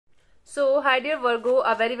So, hi dear Virgo,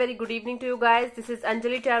 a very good evening to you guys. This is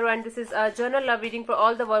Anjali Tarot and this is a general love reading for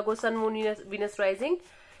all the Virgo Sun, Moon, Venus rising.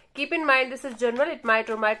 Keep in mind this is general, it might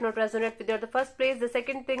or might not resonate with you at the first place. The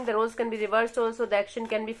second thing, the roles can be reversed also, the action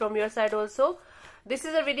can be from your side also. This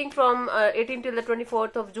is a reading from 18 till the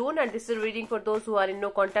 24th of June and this is a reading for those who are in no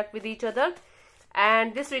contact with each other.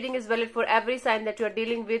 And this reading is valid for every sign that you are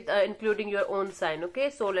dealing with, including your own sign. Okay,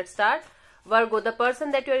 so let's start. Virgo, the person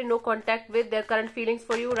that you are in no contact with, their current feelings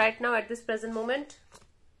for you right now at this present moment.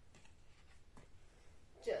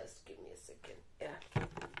 Just give me a second. Yeah.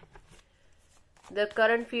 Their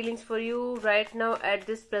current feelings for you right now at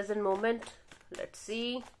this present moment. Let's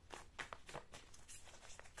see.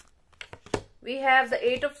 We have the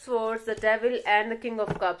Eight of Swords, the Devil and the King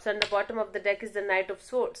of Cups, and the bottom of the deck is the Knight of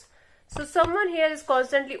Swords. So someone here is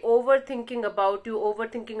constantly overthinking about you,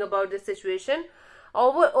 overthinking about this situation.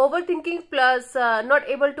 Overthinking plus not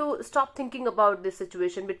able to stop thinking about this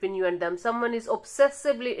situation between you and them. Someone is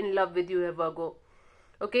obsessively in love with you, Virgo.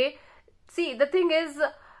 Okay, see, the thing is,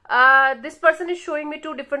 this person is showing me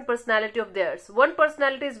two different personality of theirs. One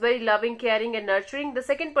personality is very loving, caring and nurturing. The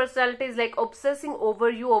second personality is like obsessing over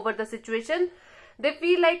you, over the situation. They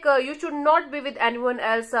feel like you should not be with anyone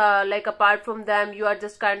else, like apart from them. You are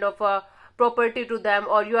just kind of a property to them,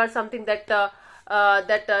 or you are something that that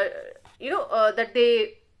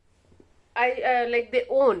they like they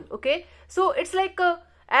own. Okay, so it's like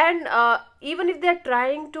even if they're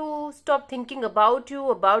trying to stop thinking about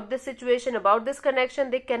you, about this situation, about this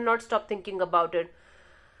connection, they cannot stop thinking about it.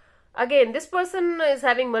 Again, this person is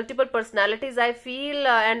having multiple personalities, I feel,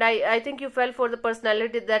 and I think you fell for the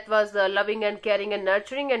personality that was loving and caring and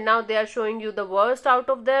nurturing, and now they are showing you the worst out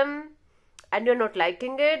of them and you're not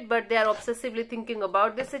liking it, but they are obsessively thinking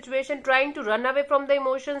about this situation, trying to run away from the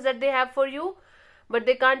emotions that they have for you, but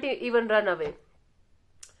they can't even run away.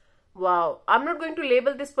 Wow, I'm not going to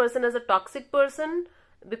label this person as a toxic person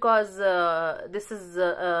because this is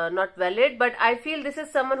not valid, but I feel this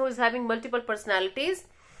is someone who is having multiple personalities.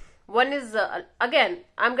 One is, again,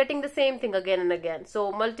 I'm getting the same thing again and again.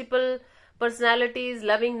 So, multiple personalities,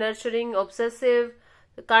 loving, nurturing, obsessive,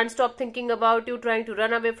 can't stop thinking about you, trying to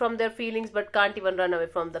run away from their feelings, but can't even run away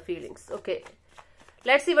from the feelings. Okay.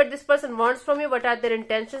 Let's see what this person wants from you. What are their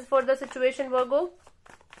intentions for the situation, Virgo?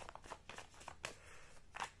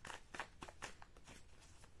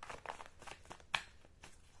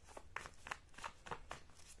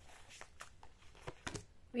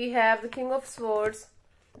 We have the King of Swords,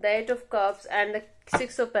 the Eight of Cups and the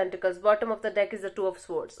Six of Pentacles. Bottom of the deck is the Two of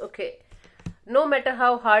Swords. Okay. No matter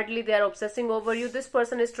how hardly they are obsessing over you, this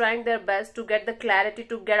person is trying their best to get the clarity,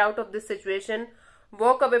 to get out of this situation,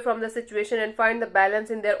 walk away from the situation and find the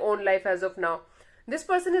balance in their own life as of now. This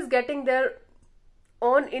person is getting their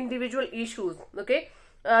own individual issues. Okay.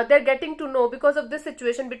 They're getting to know, because of this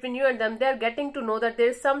situation between you and them, they're getting to know that there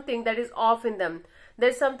is something that is off in them.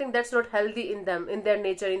 There's something that's not healthy in them, in their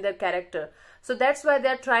nature, in their character. So that's why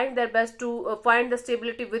they're trying their best to find the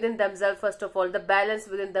stability within themselves first of all, the balance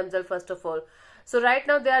within themselves first of all. So right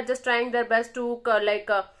now they are just trying their best to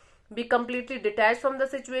be completely detached from the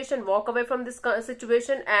situation, walk away from this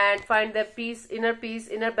situation and find their peace,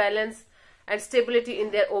 inner balance and stability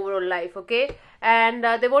in their overall life. Okay, and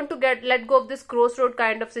they want to let go of this crossroad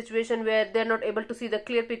kind of situation where they're not able to see the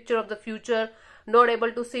clear picture of the future, not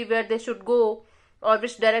able to see where they should go or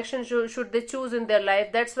which direction should they choose in their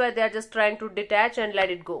life. That's why they are just trying to detach and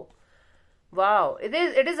let it go. Wow, it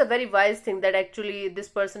is a very wise thing that actually this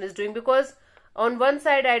person is doing, because on one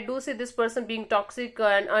side I do see this person being toxic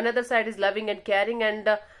and another side is loving and caring, and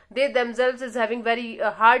they themselves is having very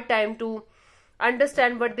hard time to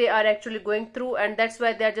understand what they are actually going through, and that's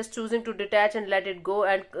why they are just choosing to detach and let it go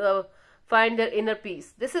and find their inner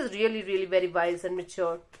peace. This is really very wise and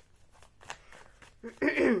mature.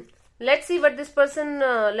 Let's see what this person,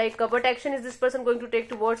 what action is this person going to take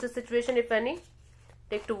towards the situation, if any.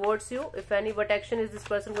 Take towards you, if any. What action is this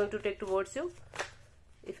person going to take towards you,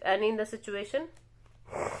 if any, in the situation?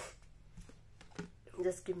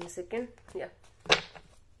 Just give me a second. Yeah.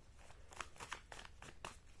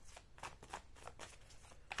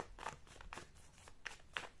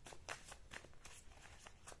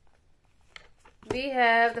 We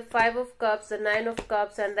have the Five of Cups, the Nine of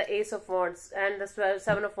Cups and the Ace of Wands and the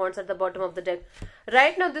Seven of Wands at the bottom of the deck.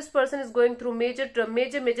 Right now this person is going through major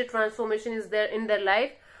transformation in their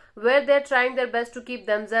life, where they're trying their best to keep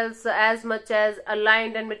themselves as much as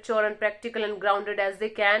aligned and mature and practical and grounded as they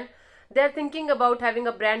can. They're thinking about having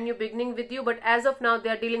a brand new beginning with you, but as of now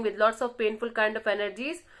they're dealing with lots of painful kind of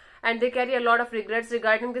energies and they carry a lot of regrets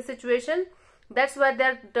regarding the situation. That's why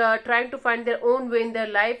they're trying to find their own way in their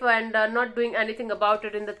life and not doing anything about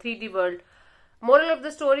it in the 3D world. Moral of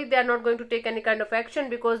the story, they are not going to take any kind of action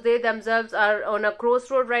because they themselves are on a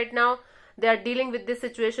crossroad right now. They are dealing with this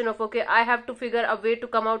situation of, okay, I have to figure a way to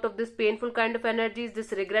come out of this painful kind of energies,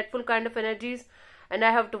 this regretful kind of energies, and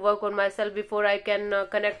I have to work on myself before I can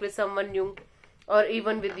connect with someone new or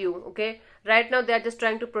even with you. Okay, right now they are just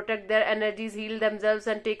trying to protect their energies, heal themselves,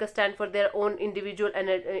 and take a stand for their own individual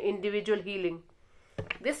healing.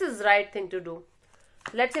 This is right thing to do.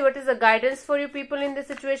 Let's see what is the guidance for you people in this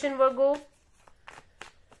situation, Virgo.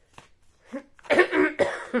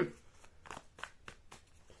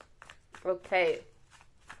 Okay.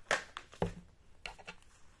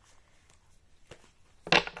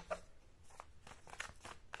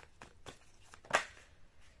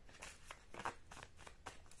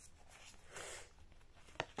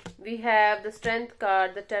 We have the Strength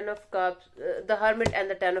card, the Ten of Cups, the Hermit, and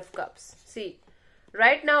the Ten of Cups. See,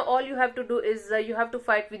 right now all you have to do is you have to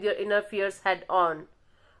fight with your inner fears head on.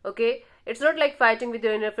 Okay, it's not like fighting with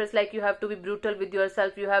your inner fears, like you have to be brutal with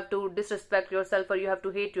yourself, you have to disrespect yourself, or you have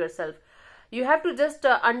to hate yourself. You have to just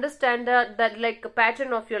understand that like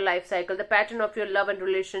pattern of your life cycle, the pattern of your love and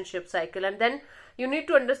relationship cycle, and then you need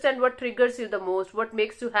to understand what triggers you the most, what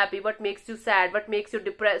makes you happy, what makes you sad, what makes you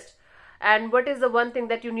depressed, and what is the one thing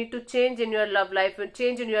that you need to change in your love life and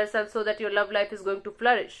change in yourself so that your love life is going to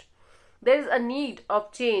flourish. There is a need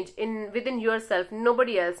of change within yourself,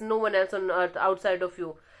 nobody else, no one else on earth outside of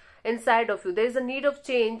you, inside of you. There is a need of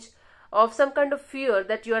change, of some kind of fear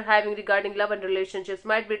that you are having regarding love and relationships.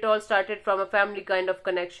 Might be it all started from a family kind of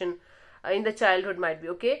connection in the childhood, might be,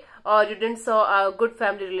 okay, or you didn't saw a good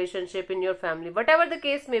family relationship in your family. Whatever the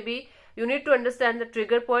case may be, you need to understand the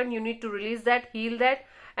trigger point, you need to release that, heal that,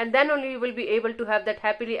 and then only you will be able to have that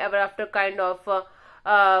happily ever after kind of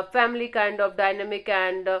family kind of dynamic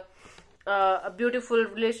and a beautiful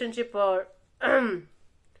relationship or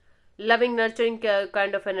loving, nurturing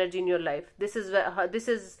kind of energy in your life. This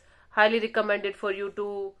is highly recommended for you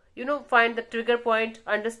to, find the trigger point,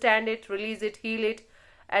 understand it, release it, heal it,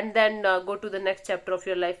 and then go to the next chapter of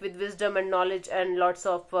your life with wisdom and knowledge and lots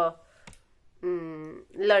of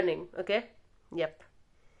learning. Okay, yep,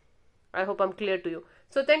 I hope I'm clear to you.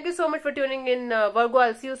 So thank you so much for tuning in, Virgo.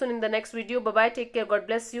 I'll see you soon in the next video. Bye bye, take care, God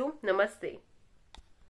bless you, namaste.